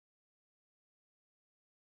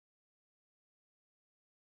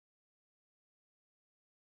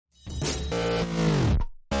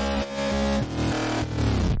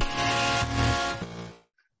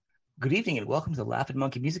Good evening and welcome to the Laughing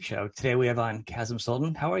Monkey Music Show. Today we have on Kazim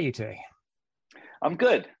Sultan. How are you today? I'm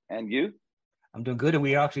good. And you? I'm doing good. And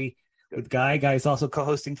we are actually Good. with Guy. Guy is also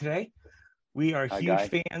co-hosting today. We are Hi, huge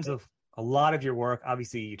Guy. fans of a lot of your work.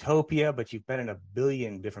 Obviously Utopia, but you've been in a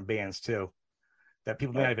billion different bands too that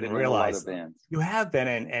people may not I've even been in a lot realize. of bands. You have been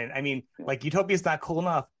in, and I mean, Yeah. like Utopia's not cool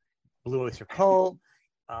enough. Blue Oyster Cult,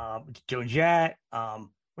 Joan Jett.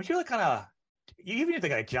 Weren't you like kind of? You even did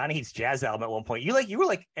like a Johnny Hates Jazz album at one point. You were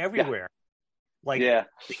like everywhere. Like Yeah.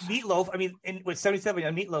 Meatloaf, I mean, with 77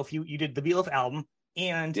 on Meatloaf, you did the Meatloaf album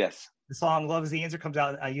and Yes. the song Love is the Answer comes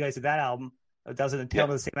out. You guys did that album. It doesn't entail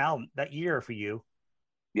the same album that year for you.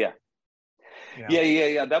 Yeah. You know?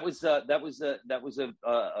 Yeah. That was a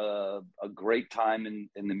great time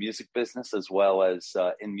in the music business as well as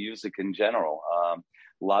in music in general.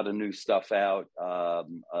 A lot of new stuff out.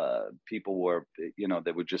 People were,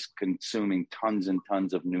 they were just consuming tons and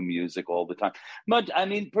tons of new music all the time. But I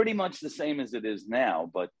mean, pretty much the same as it is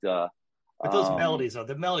now. But those melodies, though,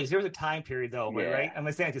 there was a time period, though, yeah. right?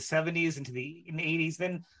 I'm saying like the 70s into the 80s.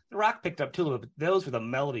 Then the rock picked up too a little bit. But those were the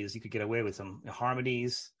melodies you could get away with, some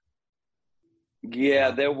harmonies.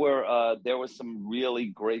 Yeah, there was some really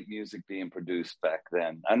great music being produced back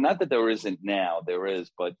then. And not that there isn't now, there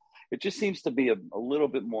is, but it just seems to be a little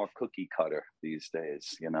bit more cookie cutter these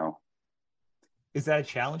days, Is that a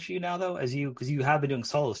challenge for you now, though, because you have been doing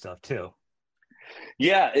solo stuff too?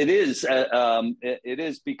 Yeah, it is. It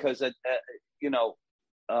is because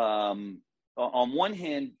on one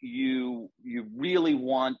hand, you really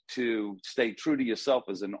want to stay true to yourself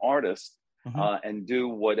as an artist. And do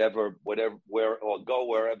whatever, or go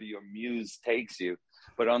wherever your muse takes you.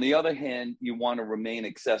 But on the other hand, you want to remain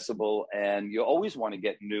accessible, and you always want to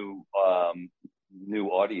get new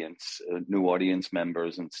audience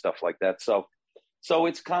members and stuff like that. So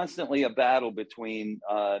it's constantly a battle between,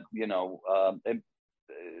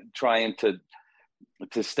 trying to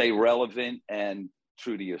stay relevant and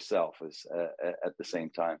true to yourself at the same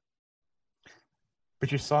time.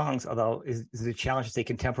 But your songs, although, is it a challenge to stay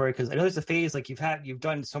contemporary? Because I know there's a phase like you've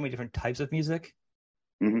done so many different types of music.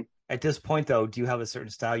 Mm-hmm. At this point, though, do you have a certain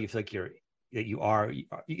style you feel like you feel like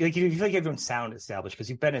you have your own sound established because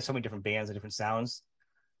you've been in so many different bands and different sounds,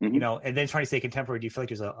 mm-hmm. And then trying to stay contemporary. Do you feel like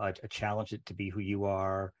there's a challenge to be who you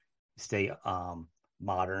are, stay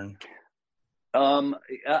modern? At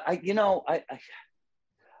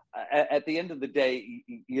the end of the day,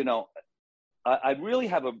 I really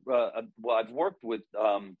have I've worked with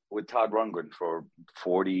Todd Rundgren for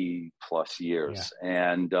 40 plus years.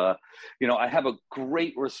 Yeah. And, I have a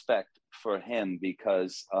great respect for him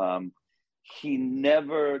because he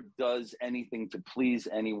never does anything to please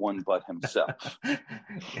anyone but himself.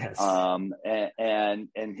 Yes. And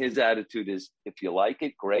his attitude is, if you like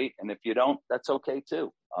it, great. And if you don't, that's okay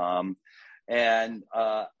too.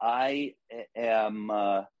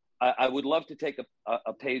 I would love to take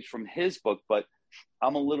a page from his book, but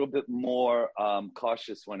I'm a little bit more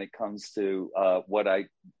cautious when it comes to what I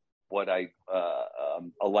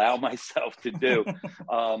allow myself to do.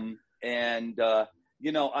 I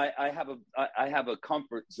have a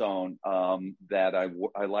comfort zone that I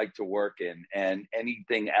like to work in, and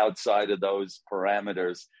anything outside of those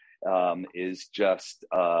parameters is just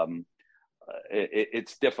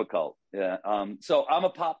it's difficult. Yeah. So I'm a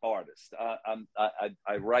pop artist. I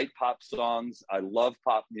write pop songs. I love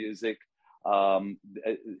pop music. I'm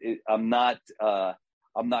not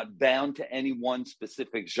bound to any one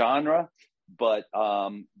specific genre, but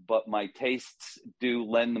my tastes do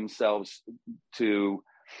lend themselves to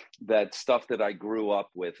that stuff that I grew up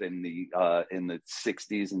with in the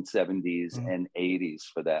 60s and 70s and 80s,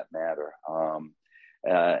 for that matter.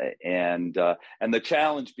 And the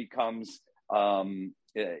challenge becomes,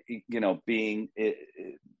 being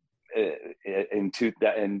in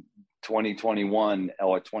 2021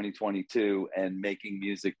 or 2022 and making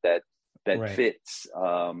music that right. fits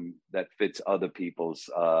other people's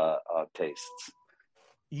tastes.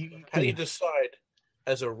 How do you decide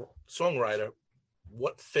as a songwriter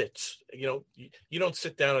what fits? You don't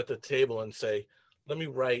sit down at the table and say, let me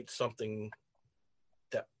write something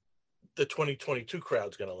that the 2022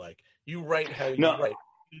 crowd's going to like. You write how you write.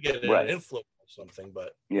 You get an influence or something,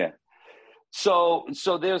 but yeah. So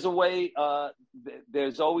there's a way.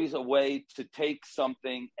 There's always a way to take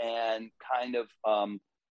something and kind of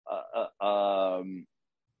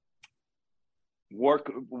work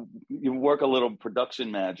a little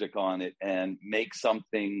production magic on it and make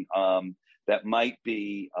something that might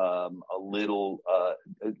be a little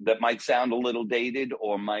that might sound a little dated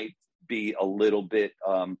or might be a little bit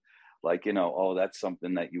like, oh, that's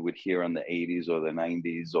something that you would hear in the 80s or the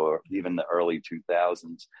 90s or even the early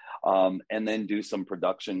 2000s, and then do some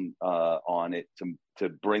production on it to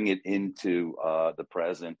bring it into the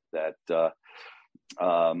present. That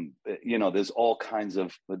there's all kinds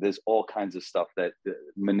of stuff, that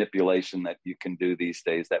manipulation that you can do these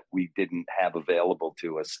days that we didn't have available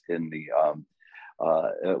to us in the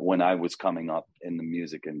when I was coming up in the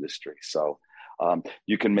music industry. So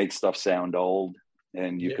you can make stuff sound old,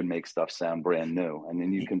 and you can make stuff sound brand new, and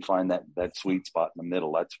then you can find that sweet spot in the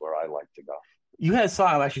middle. That's where I like to go. You had a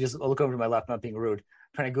song. I'm actually just look over to my left, not being rude,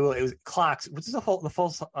 trying to Google it. It was Clocks, which is the full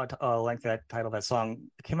length that title of that song.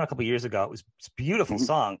 It came out a couple of years ago. It's a beautiful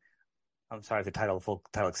song. I'm sorry if the full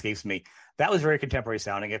title escapes me. That was very contemporary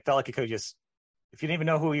sounding. It felt like it could just, if you didn't even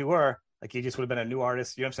know who you were, like you just would have been a new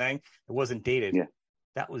artist. You know what I'm saying? It wasn't dated. Yeah.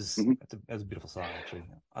 That was that was a beautiful song, actually.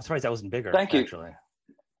 I'm surprised that wasn't bigger. Thank you. Actually.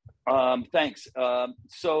 Thanks.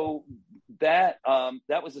 So that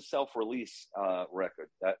was a self-release record.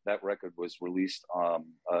 That record was released.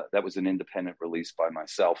 That was an independent release by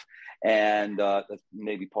myself, and that's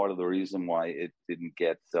maybe part of the reason why it didn't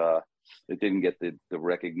get the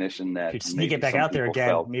recognition that. You should sneak it back out there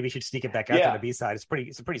again. Maybe you should sneak it back out there on the B-side.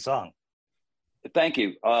 It's a pretty song. Thank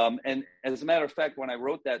you. And as a matter of fact, when I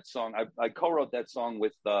wrote that song, I co-wrote that song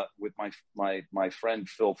with my friend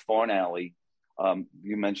Phil Thornalley.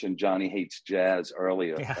 You mentioned Johnny Hates Jazz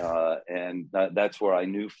earlier, and that's where I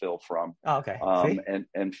knew Phil from. Oh, okay.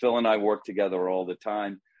 And Phil and I work together all the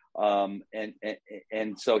time,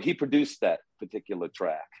 and so he produced that particular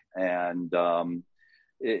track, and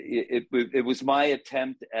it was my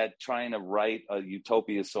attempt at trying to write a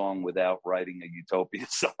Utopia song without writing a Utopia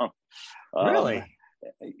song. Really?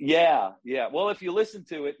 Yeah. Well, if you listen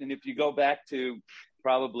to it, and if you go back to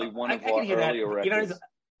probably one of our earlier records.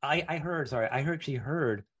 I actually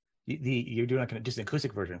heard you're doing like just an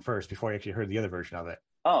acoustic version first before I actually heard the other version of it.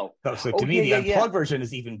 Oh, so to me, the unplugged version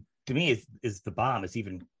is even, to me, is the bomb. It's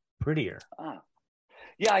even prettier.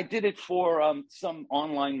 Yeah, I did it for some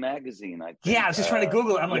online magazine. I think. Yeah, I was just trying to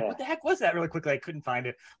Google it. I'm like, what the heck was that? Really quickly, I couldn't find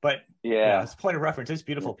it. But it's a point of reference. It's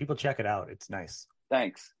beautiful. People check it out. It's nice.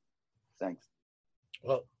 Thanks.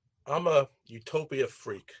 Well, I'm a Utopia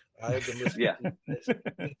freak. I've been listening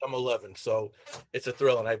since I'm 11, so it's a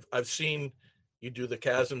thrill. And I've seen you do the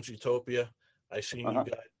Chasms Utopia. I've seen you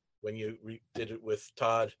guys when you did it with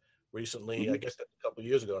Todd recently. I guess that's a couple of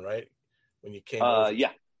years ago, right? When you came over.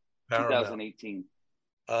 2018.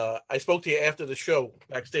 I spoke to you after the show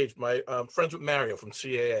backstage. My friends with Mario from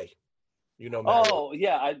CAA. You know Mario. Oh,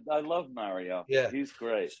 yeah. I love Mario. Yeah. He's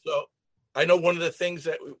great. So I know one of the things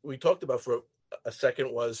that we talked about for a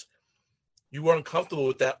second was you weren't comfortable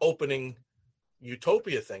with that opening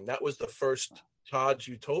Utopia thing. That was the first Todd's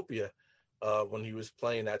Utopia when he was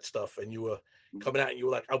playing that stuff. And you were coming out and you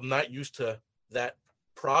were like, I'm not used to that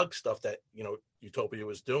prog stuff that, Utopia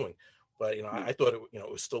was doing. But, I thought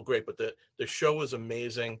it was still great. But the show was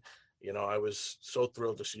amazing. I was so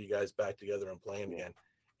thrilled to see you guys back together and playing again.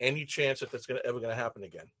 Any chance that that's ever going to happen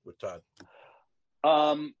again with Todd?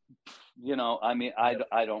 I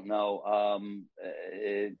don't know.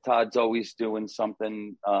 Todd's always doing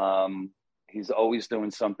something. He's always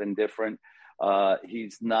doing something different.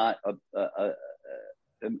 He's not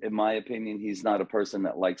in my opinion, he's not a person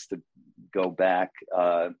that likes to go back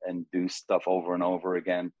and do stuff over and over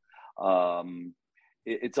again.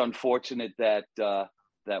 It's unfortunate that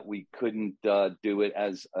we couldn't do it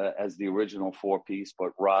as the original 4-piece,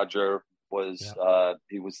 but Roger was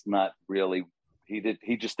he was not really.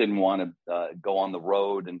 He just didn't want to go on the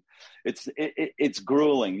road, and it's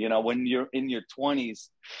grueling. When you're in your 20s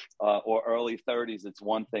or early 30s, it's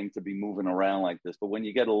one thing to be moving around like this, but when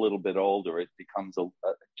you get a little bit older, it becomes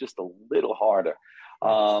just a little harder.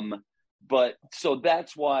 But so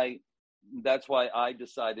that's why I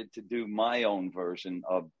decided to do my own version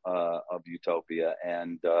of Utopia,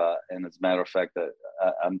 and as a matter of fact,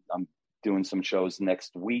 I'm doing some shows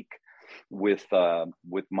next week with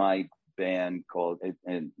my band called,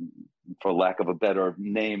 and for lack of a better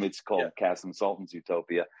name, it's called Cassim Sultan's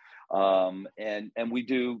Utopia, and we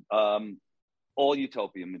do all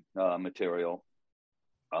Utopia material.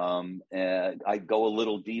 And I go a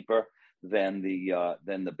little deeper than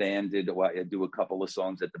the band did. I do a couple of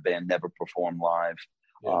songs that the band never performed live.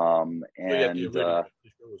 And it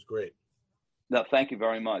was great. No, thank you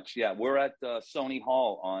very much. Yeah, we're at Sony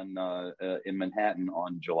Hall in Manhattan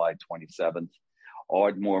on July 27th.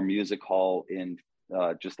 Ardmore Music Hall in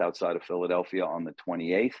just outside of Philadelphia on the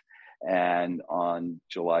 28th, and on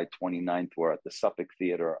July 29th we're at the Suffolk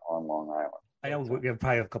Theater on Long Island. I know we have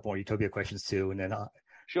probably a couple more Utopia questions too, and then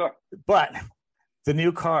sure. But the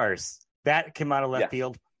new Cars that came out of left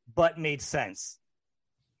field. but made sense.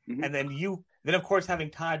 Mm-hmm. And then of course having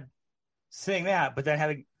Todd sing that, but then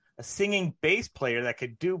having a singing bass player that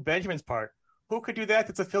could do Benjamin's part. Who could do that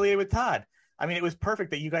that's affiliated with Todd? I mean, it was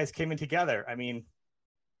perfect that you guys came in together. I mean,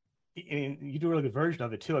 you do a really good version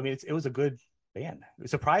of it too. I mean, it was a good band. It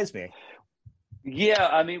surprised me. Yeah,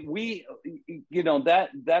 I mean,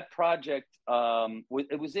 that project.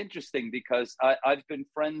 It was interesting because I've been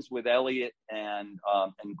friends with Elliot and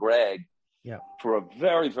Greg, for a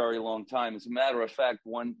very, very long time. As a matter of fact,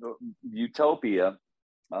 one Utopia,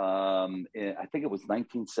 I think it was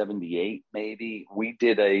 1978, maybe. We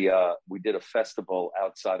did a festival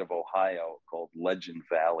outside of Ohio called Legend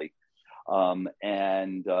Valley,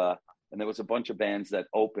 and there was a bunch of bands that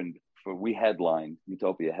opened for.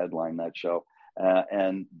 Utopia headlined that show.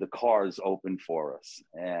 And the Cars opened for us,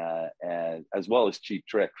 and as well as Cheap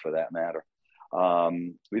Trick, for that matter.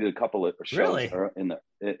 We did a couple of shows in the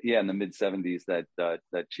mid '70s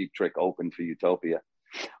that Cheap Trick opened for Utopia.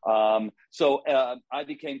 So I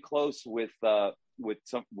became close with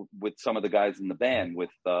some of the guys in the band, with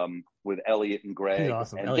Elliot and Greg and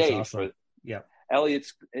Elliot's Dave. awesome.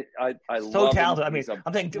 Elliot's I so love talented. Him. I mean,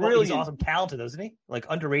 I'm thinking really he's awesome, talented, isn't he? Like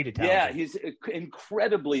underrated talented. Yeah, he's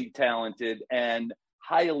incredibly talented and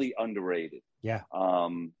highly underrated. Yeah.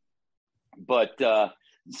 But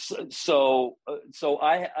so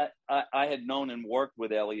I had known and worked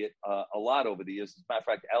with Elliot a lot over the years. As a matter of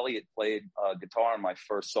fact, Elliot played guitar on my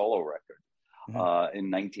first solo record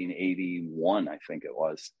in 1981, I think it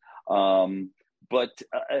was.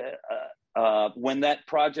 When that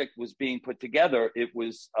project was being put together, it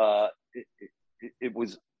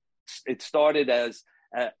started as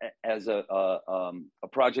a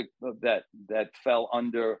project that fell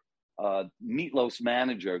under Meatloaf's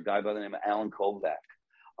manager, a guy by the name of Alan Kovac.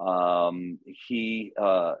 He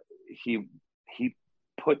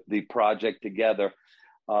put the project together,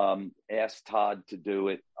 asked Todd to do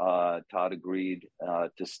it. Todd agreed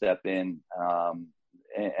to step in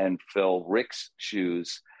and fill Rick's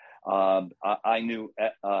shoes. I knew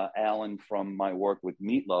Alan from my work with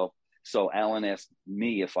Meatloaf, so Alan asked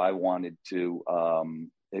me if I wanted to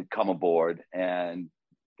come aboard, and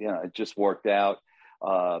it just worked out.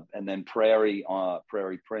 And then Prairie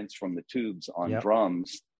Prince from the Tubes on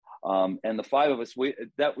drums, and the five of us.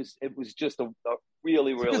 It was just a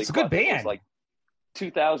really it's a good band. It was like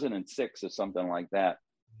 2006 or something like that.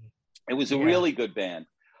 It was a really good band.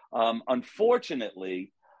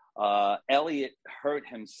 Unfortunately, Elliot hurt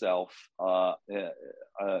himself. We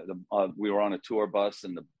were on a tour bus,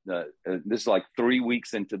 and this is like 3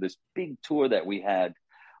 weeks into this big tour that we had.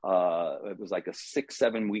 It was like a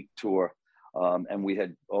 6-7 week tour, and we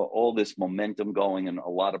had all this momentum going and a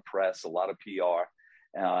lot of press, a lot of PR.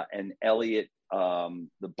 And Elliot,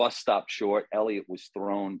 the bus stopped short. Elliot was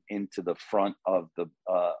thrown into the front of the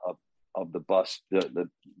bus, the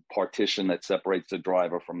partition that separates the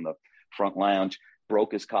driver from the front lounge.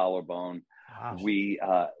 Broke his collarbone. Wow.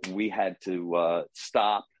 We had to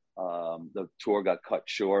stop. The tour got cut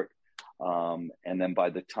short, and then by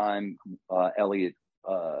the time Elliot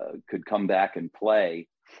could come back and play,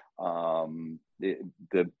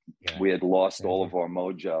 we had lost all of our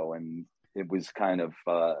mojo, and it was kind of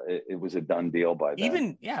it was a done deal by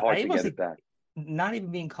then. Hard to get it back. Not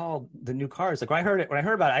even being called the New Cars. Like when I heard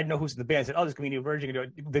about it, I didn't know who's in the band. I said, "Oh, there's gonna be a new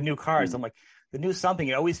version, the New Cars." Mm-hmm. I'm like, the new something.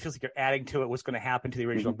 It always feels like you're adding to it. What's going to happen to the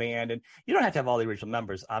original band? And you don't have to have all the original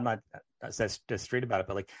members. I'm not that's straight about it,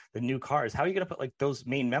 but like the New Cars, how are you going to put like those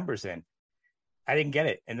main members in? I didn't get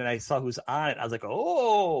it, and then I saw who's on it. I was like,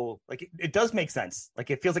 oh, like it does make sense. Like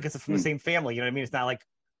it feels like it's from the same family. You know what I mean? It's not like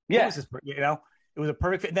it was a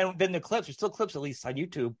perfect fit. And then the clips, there's still clips at least on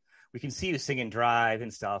YouTube. We can see you singing Drive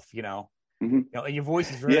and stuff. And your voice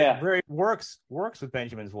is very works with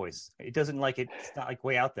Benjamin's voice. It doesn't it's not like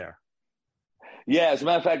way out there. Yeah, as a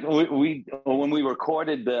matter of fact, we when we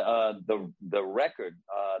recorded the record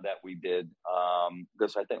that we did,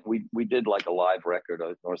 because I think we did like a live record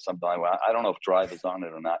or something. I don't know if Drive is on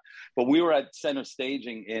it or not, but we were at Center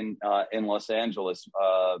Staging in Los Angeles,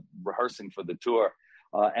 rehearsing for the tour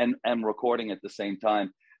and recording at the same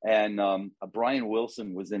time. And Brian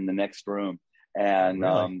Wilson was in the next room. And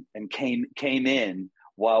and came in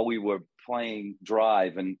while we were playing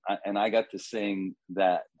Drive, and I got to sing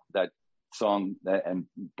that song, and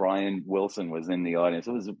Brian Wilson was in the audience.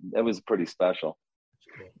 It was pretty special.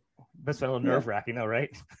 That's a little nerve wracking, though,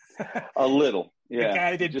 right? A little, yeah. The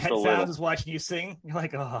guy that did Pet Sounds was watching you sing. You're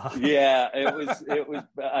like, oh, yeah. It was.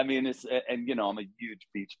 I mean, it's I'm a huge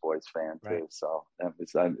Beach Boys fan too, so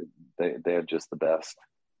they're just the best.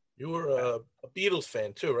 You were a Beatles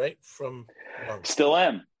fan too, right? Still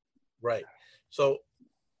am. Right. So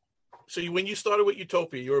So when you started with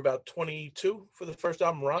Utopia, you were about 22 for the first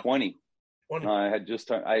album, Rock? 20. 20. I had just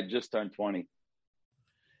turned 20.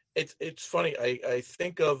 It's funny. I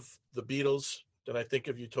think of the Beatles, then I think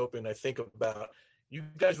of Utopia, and I think about you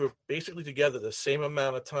guys were basically together the same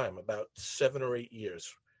amount of time, about 7 or 8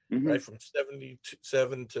 years, right? From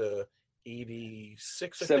 77 to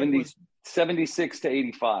 86, I think it was. 76 to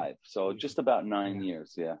 85. So just about 9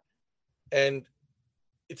 years, yeah. And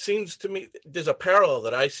it seems to me there's a parallel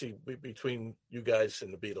that I see between you guys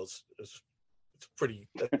and the Beatles. That's a pretty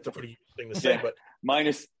thing to say, but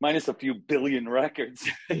minus a few billion records.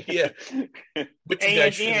 Yeah. And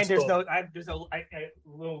there's no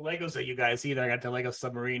little Legos that you guys see. I got the Lego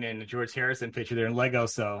submarine and the George Harrison picture there in Lego.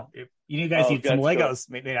 So if you guys need some Legos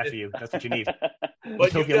made after you, that's what you need.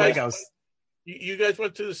 But Utopia Legos. You guys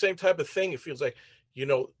went through the same type of thing. It feels like,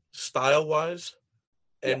 style wise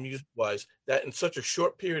and music wise, that in such a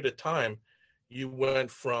short period of time, you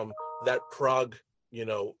went from that prog,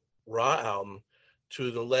 raw album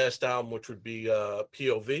to the last album, which would be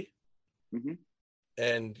POV.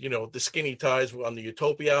 And, the Skinny Ties on the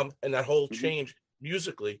Utopia album, and that whole change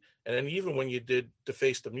musically. And then even when you did To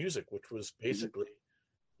Face the Music, which was basically,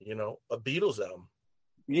 a Beatles album.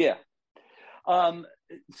 Yeah.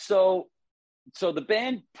 So the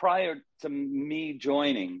band prior to me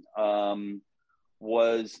joining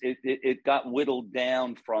was it got whittled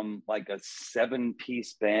down from like a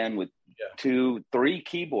 7-piece band with 2-3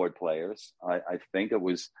 keyboard players. I think it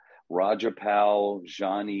was Roger Powell,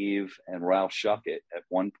 Jean-Yves, and Ralph Schuckett at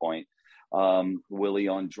one point. Willie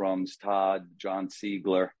on drums, Todd, John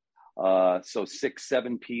Siegler. So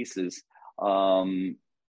 6-7 pieces. And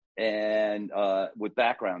with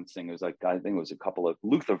background singers, like I think it was a couple of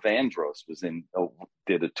Luther Vandross was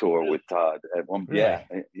did a tour with Todd at one. Really? Yeah,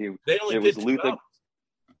 They only did Luther.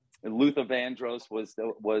 Luther Vandross was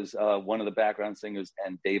one of the background singers,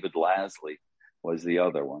 and David Lasley was the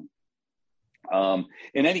other one.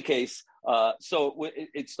 In any case, so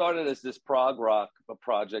it started as this prog rock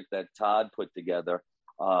project that Todd put together,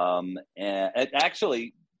 and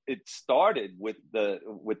it started with the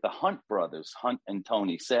Hunt brothers, Hunt and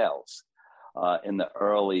Tony Sales, in the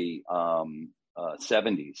early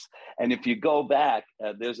 70s. And if you go back,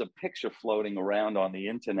 there's a picture floating around on the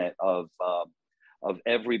internet of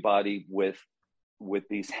everybody with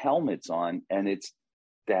these helmets on, and it's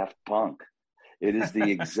Daft Punk. It is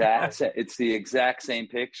the exact same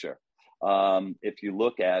picture. If you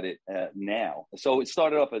look at it now. So it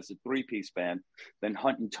started off as a 3-piece band, then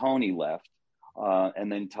Hunt and Tony left.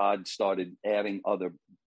 And then Todd started adding other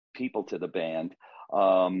people to the band,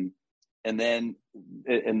 and then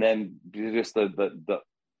just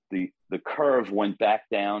the curve went back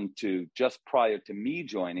down to just prior to me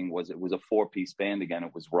joining. It was a 4-piece band again.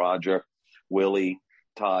 It was Roger, Willie,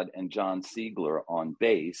 Todd, and John Siegler on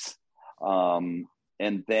bass, and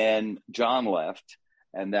then John left,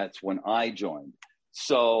 and that's when I joined.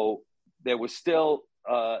 So there was still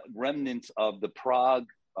remnants of the prog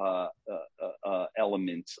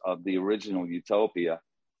elements of the original Utopia,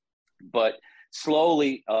 but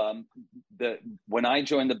slowly, when I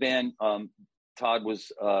joined the band, Todd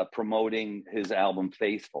was promoting his album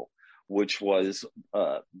Faithful, which was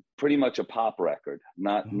pretty much a pop record,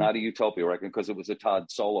 not a Utopia record, because it was a Todd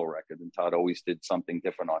solo record, and Todd always did something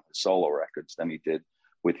different on his solo records than he did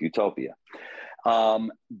with Utopia.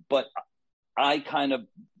 But I kind of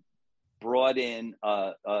brought in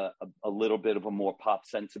a little bit of a more pop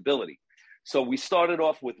sensibility. So we started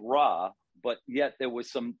off with Ra, but yet there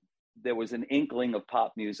was an inkling of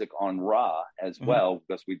pop music on Ra as well,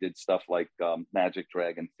 because we did stuff like Magic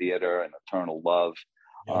Dragon Theater and Eternal Love.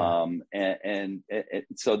 And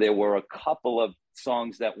so there were a couple of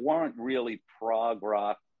songs that weren't really prog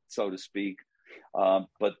rock, so to speak,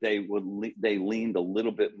 but they leaned a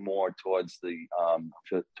little bit more towards the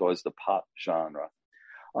pop genre.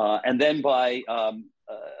 And then by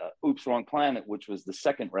Oops, Wrong Planet, which was the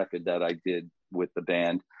second record that I did with the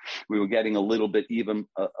band, we were getting a little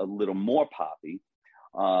more poppy,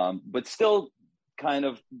 but still kind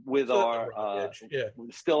of with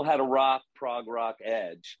we still had a prog rock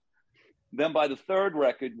edge. Then by the third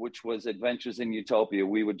record, which was Adventures in Utopia,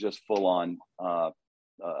 we were just full on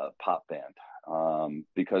pop band,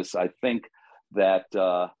 because I think that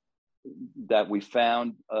we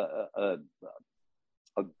found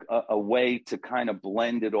a way to kind of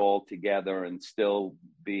blend it all together and still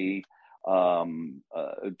be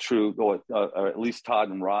true, or at least Todd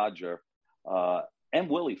and Roger, and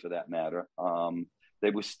Willie for that matter. They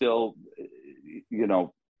were still,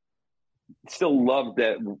 still loved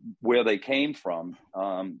where they came from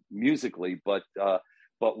musically, but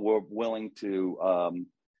were willing to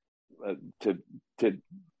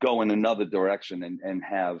go in another direction and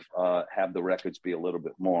have the records be a little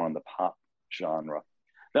bit more on the pop genre.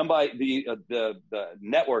 Then by the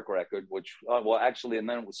network record, which actually, and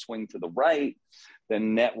then it was Swing to the Right,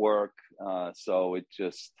 then Network. So it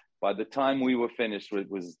just, by the time we were finished, it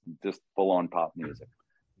was just full on pop music.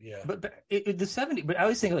 Yeah, but the 70s. But I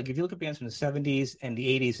always think, like, if you look at bands from the 70s and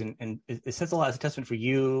the 80s, and it says a lot as a testament for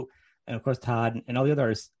you, and of course Todd and all the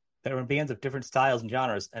others that are in bands of different styles and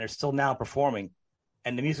genres, and are still now performing,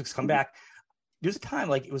 and the music's come back. There's a time,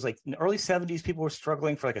 like, it was like in the early 70s, people were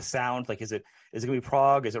struggling for like a sound. Like, is it gonna be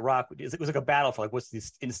prog? Is it rock? It was like a battle for like, what's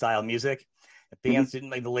this in style music? Bands didn't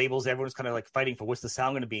like the labels. Everyone was kind of like fighting for what's the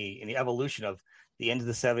sound going to be in the evolution of the end of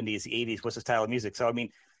the 70s, the 80s. What's the style of music? So, I mean,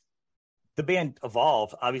 the band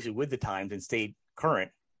evolved obviously with the times and stayed current.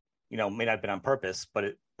 May not have been on purpose, but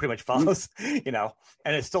it pretty much follows. And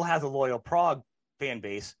it still has a loyal prog fan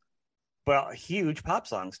base, but huge pop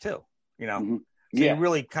songs too. So you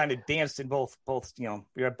really kind of danced in both.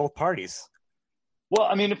 You're at both parties. Well,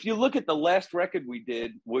 I mean, if you look at the last record we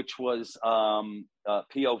did, which was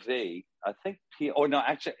POV, I think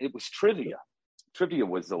actually it was Trivia. Trivia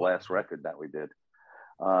was the last record that we did.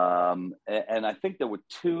 And I think there were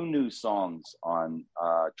 2 new songs on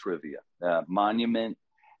Trivia, Monument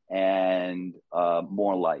and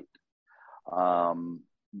More Light,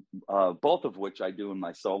 both of which I do in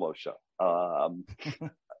my solo show.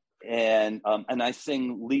 And I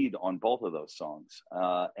sing lead on both of those songs.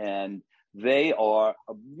 And they are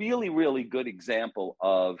a really, really good example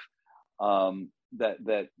of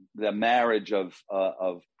that the marriage of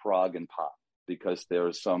prog and pop, because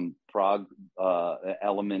there's some prog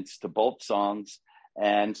elements to both songs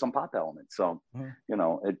and some pop elements. So,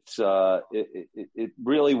 it's it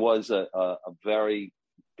really was a very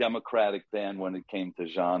democratic band when it came to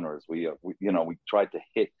genres. We tried to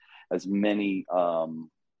hit as many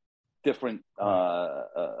different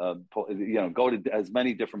go to as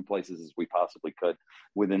many different places as we possibly could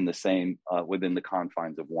within the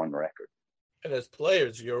confines of one record. And as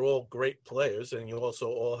players, you're all great players, and you also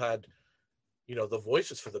all had the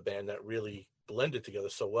voices for the band that really blended together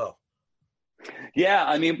so well. Yeah,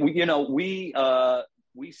 I mean, we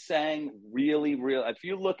sang really. If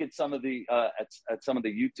you look at some of the at some of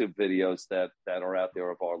the YouTube videos that are out there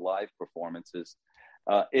of our live performances,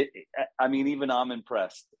 I mean, even I'm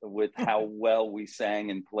impressed with how well we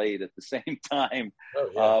sang and played at the same time. Oh,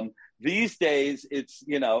 yeah. These days, it's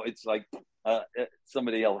like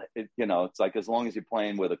somebody else. It's like, as long as you're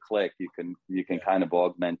playing with a click, you can kind of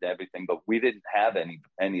augment everything. But we didn't have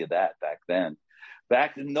any of that back then.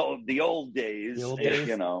 Back in the old days,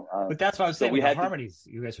 but that's what I was saying. So harmonies,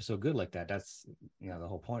 you guys are so good like that. That's the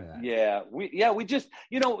whole point of that. Yeah, we just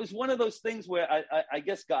it was one of those things where I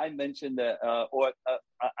guess Guy mentioned that, or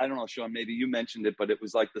I don't know, Sean, maybe you mentioned it, but it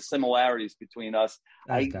was like the similarities between us.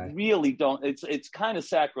 Really don't. It's kind of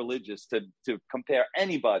sacrilegious to compare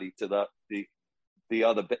anybody to the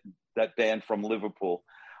other that band from Liverpool,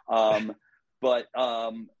 but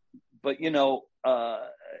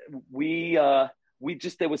we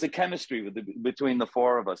just, there was a chemistry between the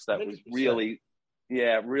 4 of us that 100%. Was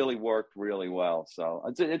really worked really well. So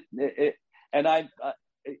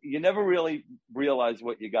you never really realize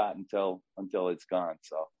what you got until it's gone.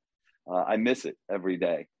 So I miss it every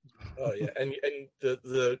day. Oh yeah, and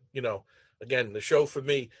the again, the show for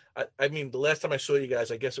me. I mean, the last time I saw you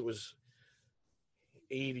guys, I guess it was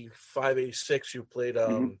 85, 86. You played at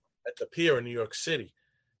the Pier in New York City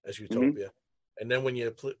as Utopia. Mm-hmm. And then when you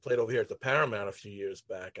played over here at the Paramount a few years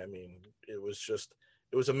back, I mean, it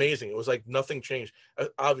was amazing. It was like nothing changed.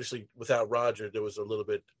 Obviously, without Roger, there was a little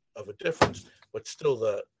bit of a difference, but still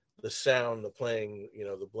the sound, the playing,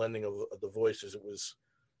 the blending of the voices, it was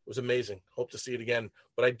amazing. Hope to see it again.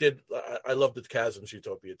 But I loved the Chasms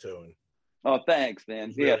Utopia too. And oh, thanks,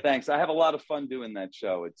 man. Yeah, thanks. I have a lot of fun doing that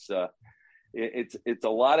show. It's a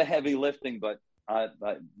lot of heavy lifting, but I'm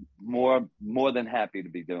more than happy to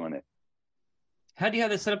be doing it. How do you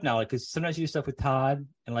have this set up now? Like, because sometimes you do stuff with Todd,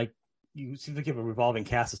 and like you seem like you have a revolving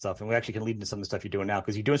cast of stuff, and we actually can lead into some of the stuff you're doing now,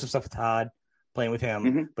 because you're doing some stuff with Todd, playing with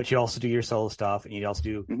him, but you also do your solo stuff, and you also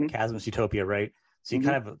do Chasms Utopia, right? So you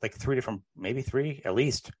kind of have like 3 different, maybe 3 at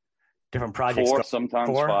least, different projects. 4, sometimes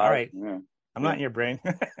 4. 5. All right. Yeah. I'm not in your brain.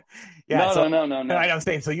 No. I'm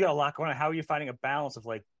saying, so you got a lot going on. How are you finding a balance of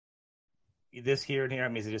like this here and here? I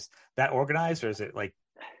mean, is it just that organized, or is it like,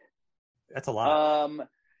 that's a lot?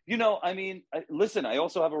 I mean, listen, I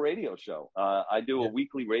also have a radio show. I do a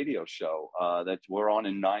weekly radio show that we're on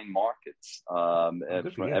in 9 markets,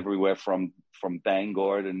 everywhere from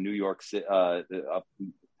Bangor to New York City, up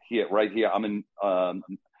here, right here. I'm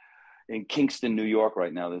in Kingston, New York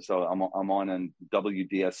right now. So I'm on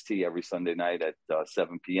WDST every Sunday night at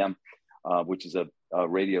 7 p.m., which is a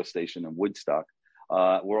radio station in Woodstock.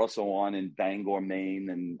 We're also on in Bangor,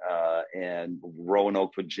 Maine, and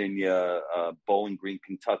Roanoke, Virginia, Bowling Green,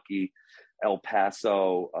 Kentucky, El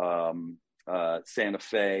Paso, Santa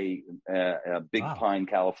Fe, Big Pine,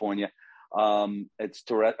 California. It's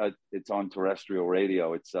on terrestrial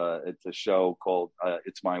radio. It's a show called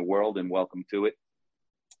It's My World and Welcome to It.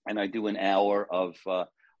 And I do an hour of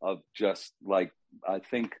just like, I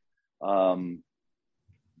think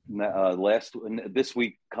this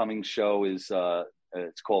week coming show is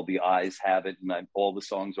it's called The Eyes Have It, and all the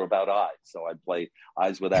songs are about eyes. So I play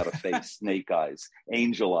Eyes Without a Face, Snake Eyes,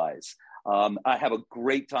 Angel Eyes. I have a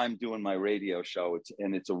great time doing my radio show.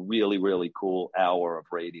 It's a really, really cool hour of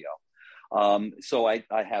radio. So I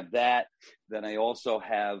have that. Then I also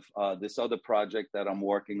have this other project that I'm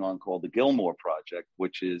working on called the Gilmore Project,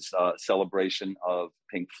 which is a celebration of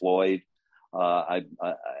Pink Floyd. I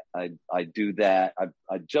do that.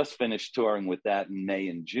 I just finished touring with that in May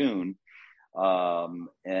and June.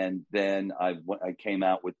 And then I came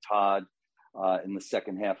out with Todd in the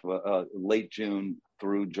second half of late June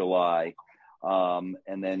through July.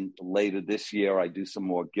 And then later this year, I do some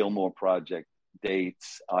more Gilmore Project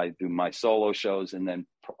dates. I do my solo shows, and then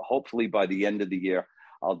hopefully by the end of the year,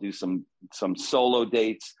 I'll do some solo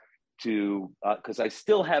dates because I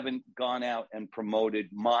still haven't gone out and promoted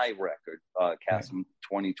my record, Chasm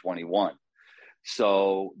 2021.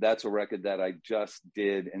 So that's a record that I just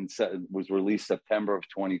did and was released September of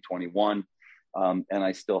 2021. And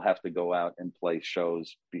I still have to go out and play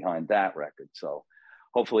shows behind that record. So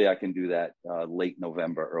hopefully I can do that late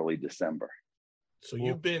November, early December. So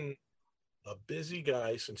you've been a busy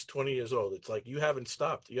guy since 20 years old. It's like you haven't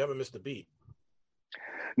stopped. You haven't missed a beat.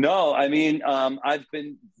 No, I mean, I've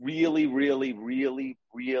been really, really, really,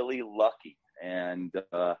 really lucky. And,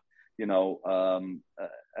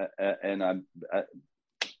 and I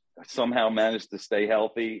somehow managed to stay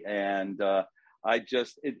healthy. And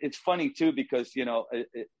it's funny too, because,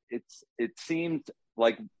 it seemed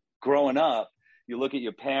like growing up, you look at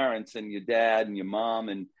your parents and your dad and your mom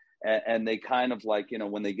and they kind of like,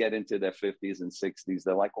 when they get into their 50s and 60s,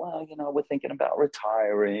 they're like, well, we're thinking about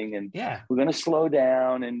retiring and we're going to slow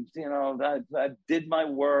down. And, I did my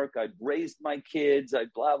work. I raised my kids. I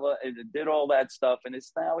blah, blah, and did all that stuff. And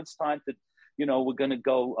it's time to, we're going to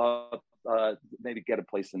go maybe get a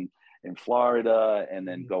place in Florida and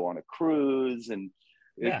then go on a cruise. And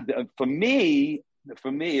for me,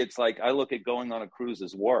 it's like I look at going on a cruise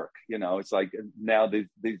as work. It's like now the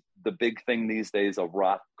big thing these days are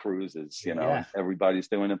rock cruises. Everybody's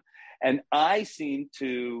doing them, and I seem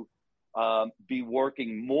to be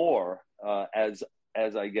working more as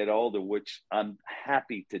I get older, which I'm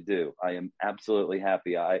happy to do. I am absolutely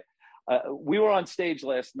happy. We were on stage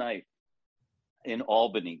last night in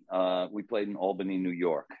Albany. We played in Albany, New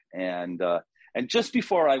York, and just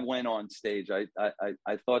before I went on stage, I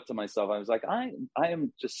thought to myself, I was like, I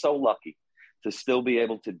am just so lucky to still be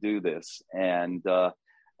able to do this and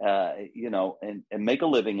make a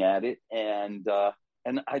living at it. And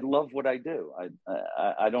I love what I do.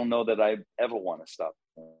 I don't know that I ever want to stop.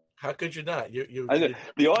 How could you not?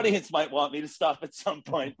 The audience might want me to stop at some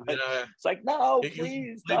point, but it's like, no, please.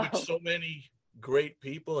 You've played with so many great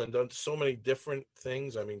people and done so many different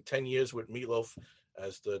things. I mean, 10 years with Meatloaf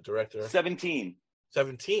as the director. 17.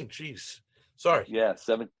 Jeez. Sorry. Yeah,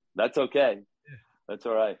 7. That's okay. Yeah. That's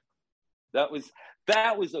all right. That was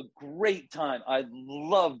a great time. I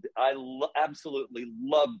absolutely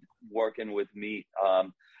loved working with Meat.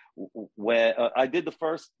 When I did the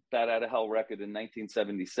first Bat Out of Hell record in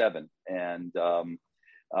 1977, and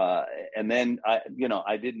then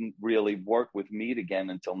I didn't really work with Meat again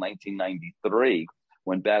until 1993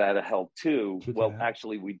 when Bat Out of Hell 2. Well,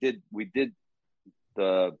 actually, we did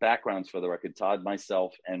the backgrounds for the record. Todd,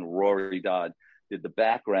 myself, and Rory Dodd did the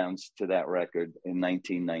backgrounds to that record in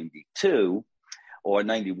 1992 or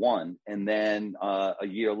 91. And then a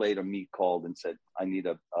year later, Meat called and said, I need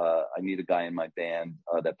a guy in my band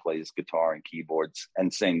that plays guitar and keyboards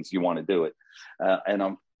and sings. You want to do it? And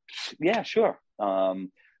I'm, yeah, sure.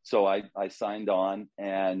 So I signed on,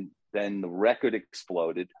 and then the record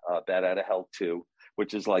exploded, Bat Out of Hell 2,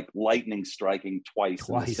 which is like lightning striking twice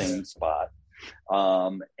in the same spot.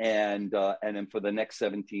 And then for the next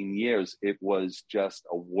 17 years, it was just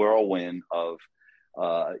a whirlwind of,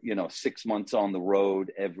 6 months on the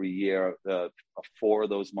road every year, 4 of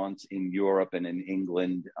those months in Europe and in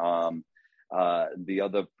England, the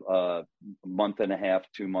other month and a half,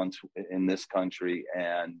 2 months in this country.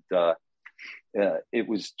 And it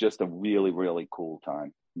was just a really, really cool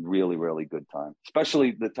time. really, really good time,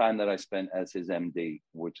 especially the time that I spent as his MD,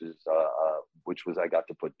 which was I got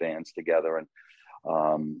to put bands together and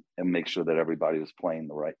make sure that everybody was playing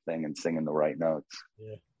the right thing and singing the right notes.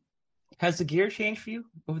 Yeah. Has the gear changed for you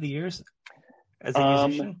over the years as a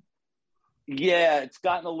musician? Yeah, it's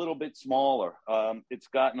gotten a little bit smaller. It's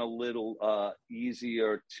gotten a little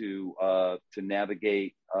easier to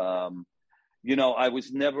navigate. I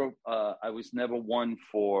was never one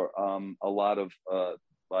for a lot of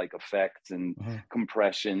like effects and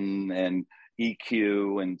compression and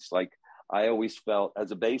EQ, and it's like I always felt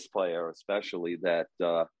as a bass player, especially that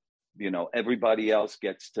everybody else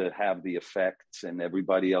gets to have the effects and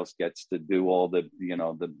everybody else gets to do all the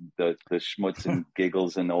schmutz and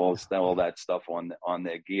giggles and all that stuff on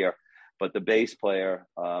their gear, but the bass player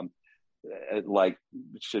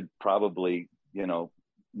should probably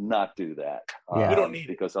not do that. You don't need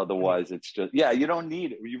because otherwise it's just you don't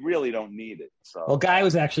need it. You really don't need it. So well, Guy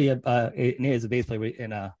was actually a bass player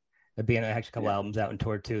in a band that had a couple albums out and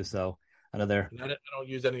toured too. So another. I don't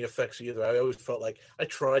use any effects either. I always felt like I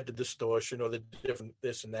tried the distortion or the different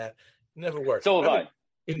this and that. It never worked. So have I.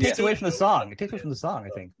 It takes away from the song. It takes away from the song, I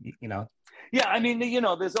think. Yeah, I mean,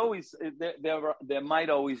 there's always there might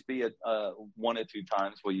always be a one or two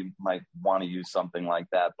times where you might want to use something like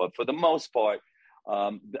that, but for the most part,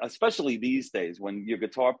 especially these days when your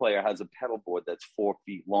guitar player has a pedal board that's 4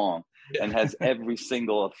 feet long and has every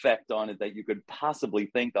single effect on it that you could possibly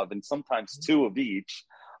think of, and sometimes two of each.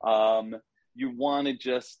 You want to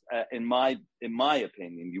just, in my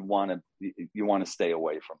opinion, you want to stay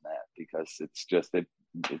away from that, because it's just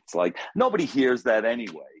it's like nobody hears that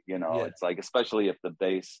anyway. It's like, especially if the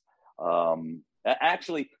bass.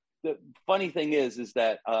 Actually, the funny thing is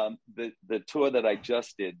that the tour that I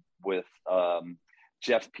just did with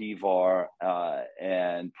Jeff Pivar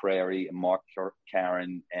and Prairie and Mark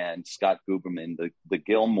Karen and Scott Guberman, the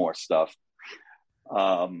Gilmore stuff.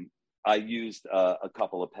 I used a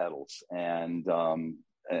couple of pedals, and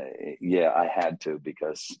I had to,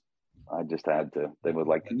 because I just had to. They were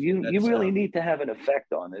like, "You really need to have an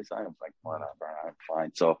effect on this." I was like, "Whatever, I'm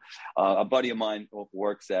fine." So a buddy of mine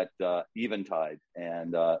works at Eventide,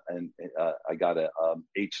 and I got a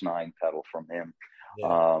H9 pedal from him,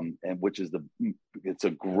 and it's a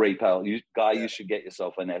great pedal. You should get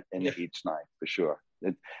yourself an H9 for sure.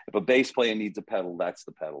 If a bass player needs a pedal, that's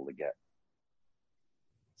the pedal to get.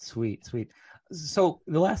 Sweet. So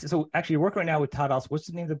actually, you're working right now with Todd also. What's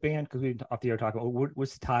the name of the band? Because we off the air talking.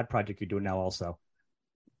 What's the Todd project you're doing now also?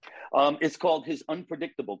 It's called his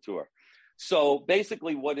Unpredictable Tour. So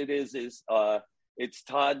basically what it is it's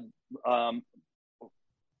Todd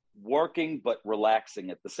working but relaxing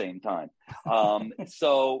at the same time.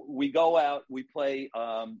 So we go out, we play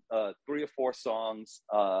 3 or 4 songs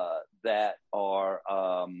that are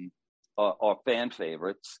fan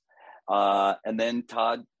favorites. And then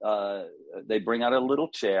Todd, they bring out a little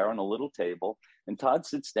chair and a little table, and Todd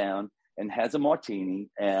sits down and has a martini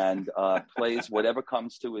and plays whatever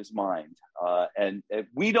comes to his mind. And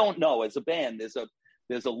we don't know, as a band,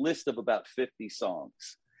 there's a list of about 50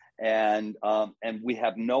 songs, and we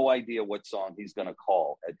have no idea what song he's going to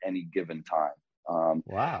call at any given time.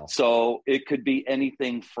 Wow! So it could be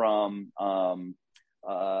anything from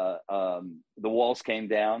 "The Walls Came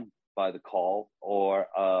Down" by The Call, or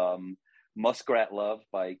Muskrat Love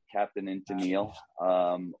by Captain and Tennille,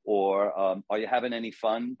 or Are You Having Any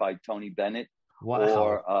Fun by Tony Bennett,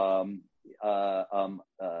 wow.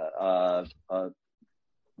 Or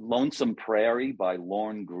Lonesome Prairie by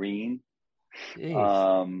Lorne Green.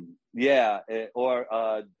 Or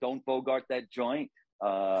Don't Bogart That Joint,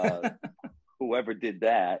 whoever did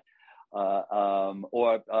that.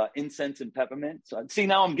 Or Incense and Peppermint. So, see,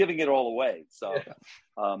 now I'm giving it all away. So,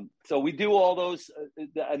 so we do all those.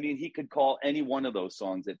 I mean, he could call any one of those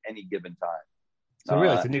songs at any given time. So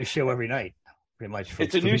really, it's a new show every night, pretty much.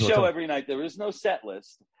 It's a new show every night. There is no set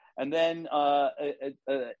list. And then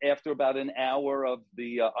after about an hour of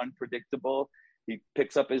the Unpredictable, he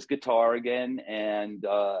picks up his guitar again, and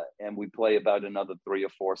we play about another 3 or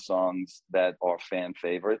 4 songs that are fan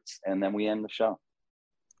favorites, and then we end the show.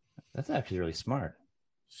 That's actually really smart.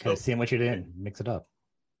 Kind of seeing what you're doing, mix it up.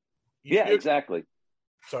 Exactly.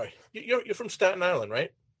 Sorry, you're from Staten Island,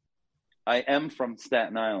 right? I am from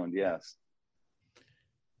Staten Island, yes.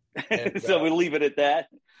 And, so we'll leave it at that.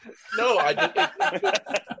 No,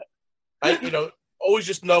 I always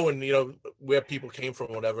just knowing, where people came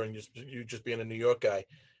from, or whatever, and you just being a New York guy.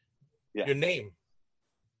 Yeah. Your name,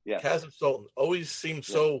 Kazim Sultan, always seemed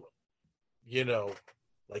so,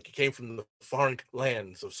 like you came from the foreign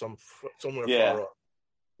lands of somewhere far off.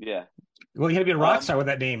 Yeah. Well, you had to be a rock star with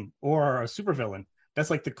that name, or a supervillain. That's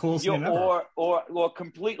like the coolest you name ever. or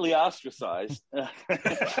completely ostracized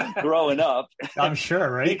growing up. I'm sure,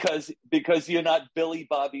 right? because you're not Billy,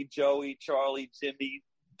 Bobby, Joey, Charlie, Jimmy,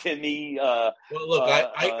 Timmy. Well, look,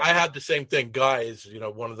 I have the same thing. Guy is,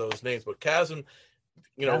 one of those names, but Chasm,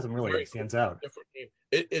 Chasm really stands out. Different name.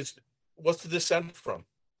 It is. What's the descent from?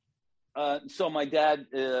 So my dad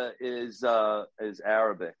is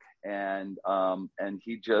Arabic, and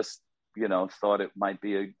he just thought it might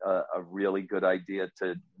be a really good idea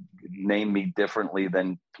to name me differently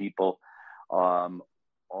than people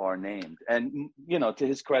are named. And to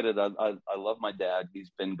his credit, I love my dad.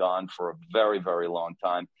 He's been gone for a very, very long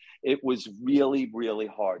time. It was really, really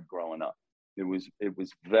hard growing up. It was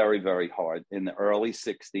very, very hard in the early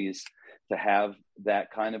 60s to have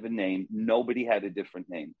that kind of a name. Nobody had a different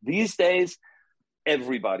name. These days,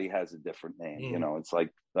 everybody has a different name. It's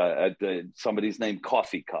like somebody's named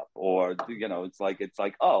Coffee Cup, or it's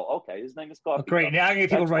like, oh, okay, his name is Coffee Cup. Great. Now I get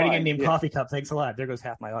people writing in named Yeah. Coffee Cup. Thanks a lot. There goes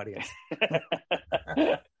half my audience.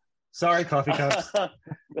 Sorry, Coffee Cups.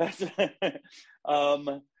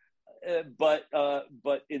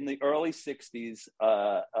 But in the early 60s,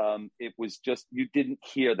 it was just, you didn't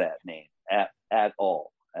hear that name at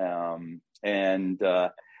all. And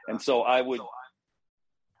so I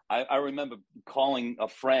remember calling a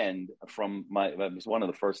friend it was one of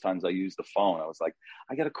the first times I used the phone. I was like,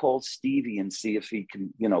 I got to call Stevie and see if he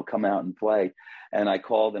can, come out and play. And I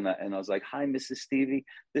called and I was like, hi, Mrs. Stevie,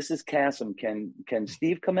 this is Chasm. Can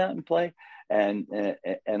Steve come out and play? And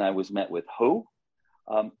I was met with, who?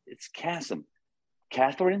 It's Chasm.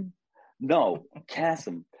 Catherine? No,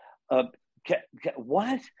 Chasm.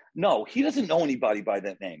 What? No, he doesn't know anybody by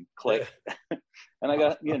that name. Click. And I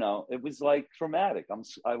got, it was like traumatic.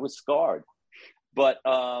 I was scarred. But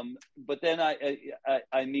then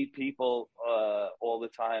I meet people all the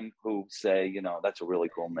time who say, that's a really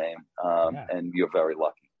cool name, and you're very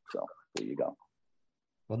lucky. So there you go.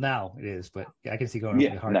 Well, now it is, but I can see going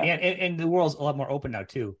really hard. No. And the world's a lot more open now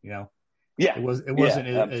too. Yeah, it wasn't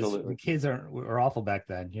as the kids were awful back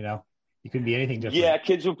then. You couldn't be anything different. Yeah,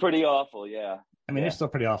 kids were pretty awful. Yeah. I mean, they're still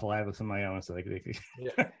pretty awful. I have some of my own, so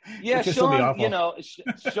Sean.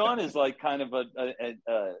 Sean is like kind of a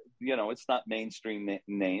it's not mainstream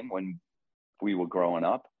name when we were growing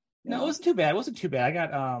up. No, it wasn't too bad. It wasn't too bad. I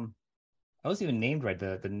got I wasn't even named right.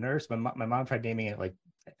 The nurse, my mom tried naming it like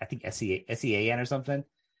I think SEAN or something,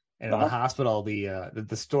 and in the hospital,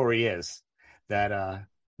 the story is that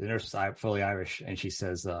the nurse was fully Irish, and she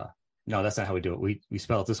says, "No, that's not how we do it. We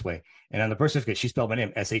spell it this way." And on the birth certificate, she spelled my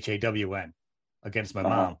name SHAWN. Against my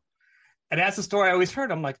mom. And that's the story I always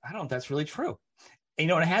heard. I'm like, I don't know if that's really true. And,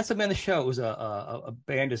 and I had somebody on the show. It was a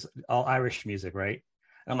band, is all Irish music, right?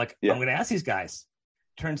 And I'm like, I'm going to ask these guys.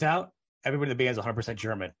 Turns out everybody in the band is 100%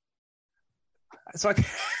 German. So I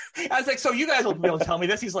was like, so you guys will be able to tell me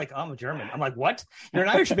this? He's like, I'm a German. I'm like, what? You're an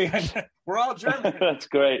Irish band. We're all German. That's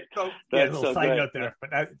great. So, a little side note there.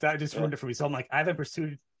 But that just ruined it for me. So I'm like, I haven't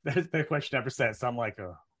pursued that question ever since. So I'm like,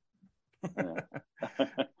 oh.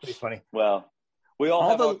 Pretty funny. Well, we all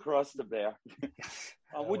have our cross to bear.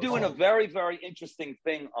 We're doing a very, very interesting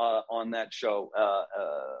thing on that show,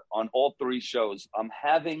 on all three shows. I'm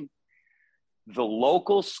having the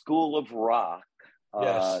local School of Rock,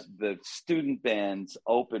 the student bands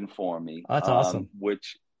open for me. Oh, that's awesome.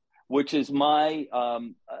 Which is my,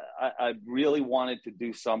 I really wanted to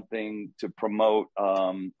do something to promote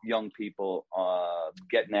young people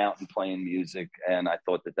getting out and playing music. And I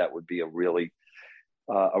thought that would be a really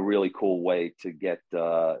cool way to get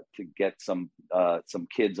some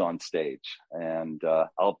kids on stage, and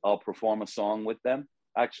I'll perform a song with them,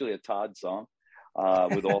 actually a Todd song,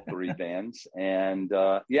 with all three bands, and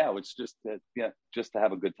it's just to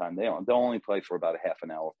have a good time. They'll only play for about a half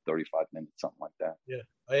an hour, 35 minutes, something like that.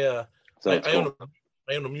 Yeah,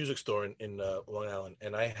 I own a music store in Long Island,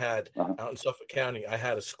 and I had out in Suffolk County, I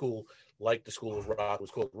had a school like the School of Rock. It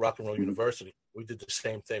was called Rock and Roll University. We did the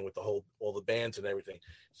same thing with all the bands and everything.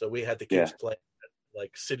 So we had the kids play at,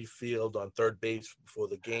 like Citi Field on third base before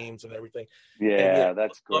the games and everything. Yeah,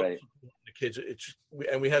 that's great. The kids,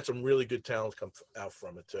 and we had some really good talents come out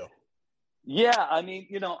from it too. Yeah, I mean,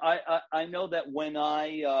 I know that when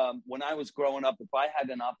I was growing up, if I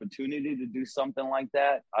had an opportunity to do something like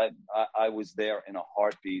that, I was there in a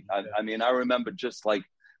heartbeat. I mean, I remember just like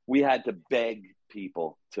we had to beg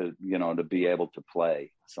people to be able to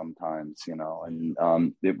play sometimes, and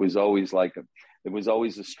it was always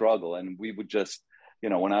a struggle. And we would just,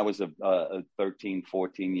 when I was 13,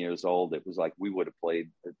 14 years old, it was like we would have played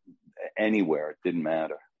anywhere. It didn't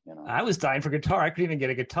matter. You know, I was dying for guitar. I couldn't even get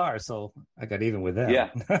a guitar, so I got even with them. Yeah.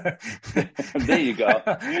 There you go.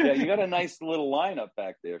 Yeah, you got a nice little lineup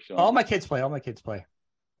back there, Sean. All my kids play.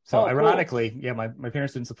 So Oh, ironically, cool. yeah, my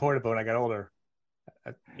parents didn't support it, but when I got older,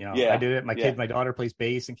 Yeah. I did it. My daughter plays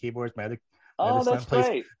bass and keyboards. My other son That's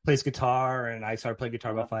great. plays guitar, and I started playing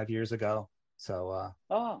guitar about 5 years ago. So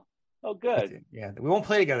good. Yeah, we won't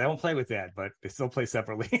play together. I won't play with Dad, but they still play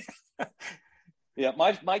separately. Yeah,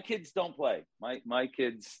 my kids don't play. My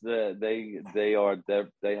kids, they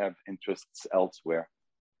have interests elsewhere.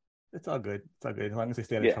 It's all good. As long as they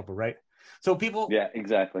stay out of trouble, right? So people. Yeah,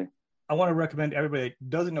 exactly. I want to recommend everybody that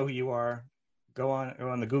doesn't know who you are, go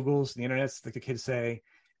on the Googles, the internets, like the kids say,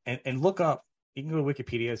 and look up. You can go to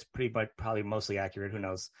Wikipedia. It's pretty much probably mostly accurate. Who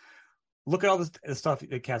knows? Look at all the stuff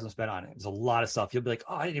that Chasm's been on. There's a lot of stuff. You'll be like,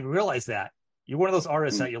 oh, I didn't even realize that. You're one of those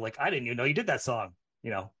artists that you're like, I didn't even know you did that song.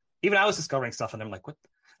 Even I was discovering stuff, and I'm like, what?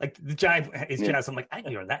 Like the Jive is jazz. I'm like, I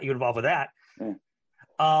know you're involved with that. Yeah.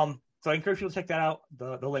 So I encourage people to check that out.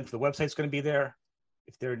 The link for the website's going to be there.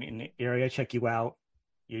 If they're in the area, check you out.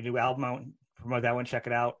 Your new album out, promote that one, check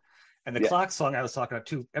it out. And the Clock song I was talking about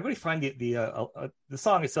too. Everybody find the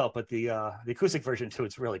song itself, but the acoustic version too.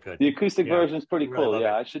 It's really good. The acoustic version is pretty cool. Really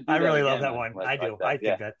I should. I really love again, that one. I do. I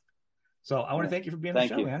think that. So I want to thank you for being on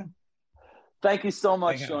the show, man. Thank you so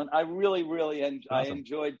much, Sean. I really awesome. I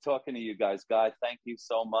enjoyed talking to you guys. Thank you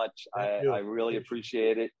so much. I really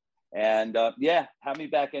appreciate it. And have me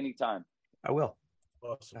back anytime. I will.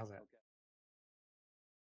 Awesome. How's that?